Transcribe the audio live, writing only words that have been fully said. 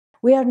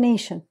We are a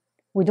nation.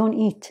 We don't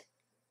eat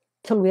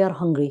till we are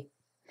hungry.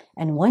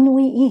 And when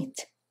we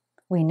eat,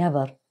 we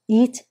never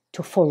eat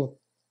to full,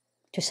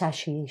 to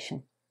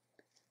satiation.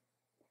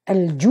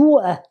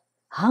 Al-ju'a,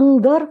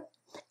 hunger,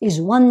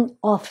 is one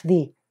of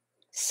the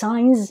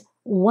signs,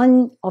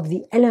 one of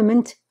the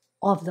elements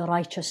of the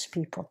righteous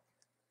people.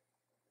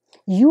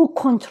 You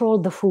control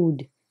the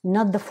food,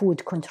 not the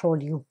food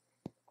control you.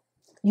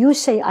 You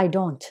say, I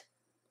don't.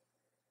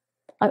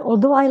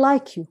 Although I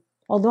like you,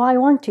 although I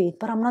want to eat,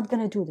 but I'm not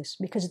going to do this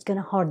because it's going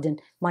to harden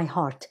my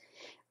heart.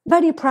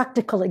 Very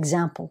practical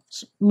example.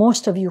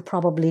 Most of you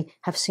probably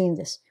have seen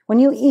this. When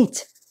you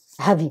eat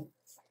heavy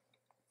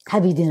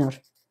dinner,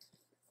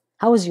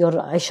 how is your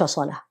Isha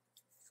Salah?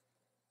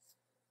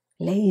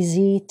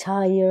 Lazy,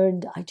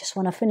 tired, I just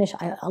want to finish.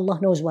 Allah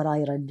knows what I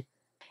read.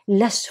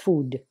 Less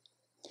food,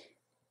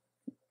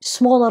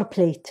 smaller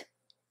plate,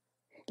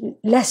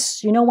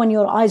 less, when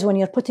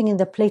you're putting in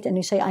the plate and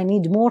you say, I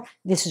need more,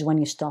 this is when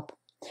you stop.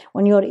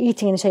 When you're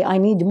eating and you say, I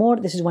need more,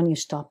 this is when you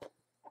stop.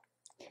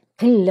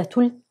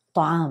 Qillatul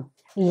ta'am,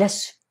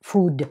 less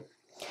food.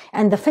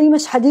 And the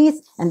famous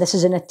hadith, and this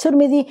is in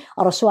At-Tirmidhi,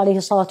 Rasul alayhi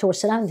salatu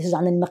wasalam, this is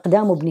on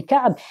Al-Miqdam ibn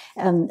Ka'b,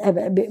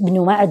 ibn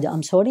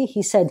Ma'ad,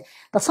 he said,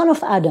 the son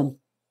of Adam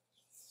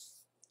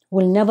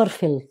will never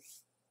fill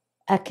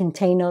a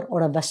container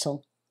or a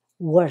vessel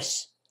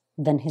worse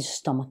than his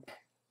stomach.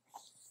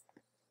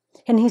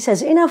 And he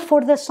says, enough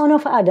for the son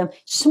of Adam,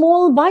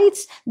 small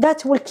bites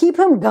that will keep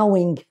him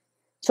going.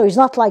 So he's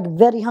not like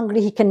very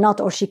hungry, he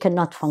cannot or she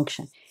cannot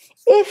function.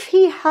 If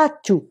he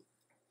had to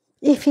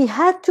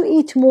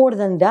eat more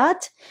than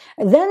that,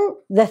 then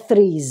the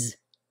threes.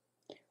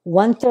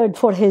 1/3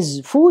 for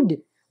his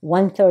food,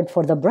 1/3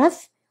 for the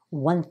breath,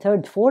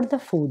 1/3 for the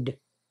food.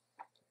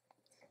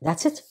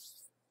 That's it.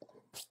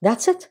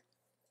 That's it.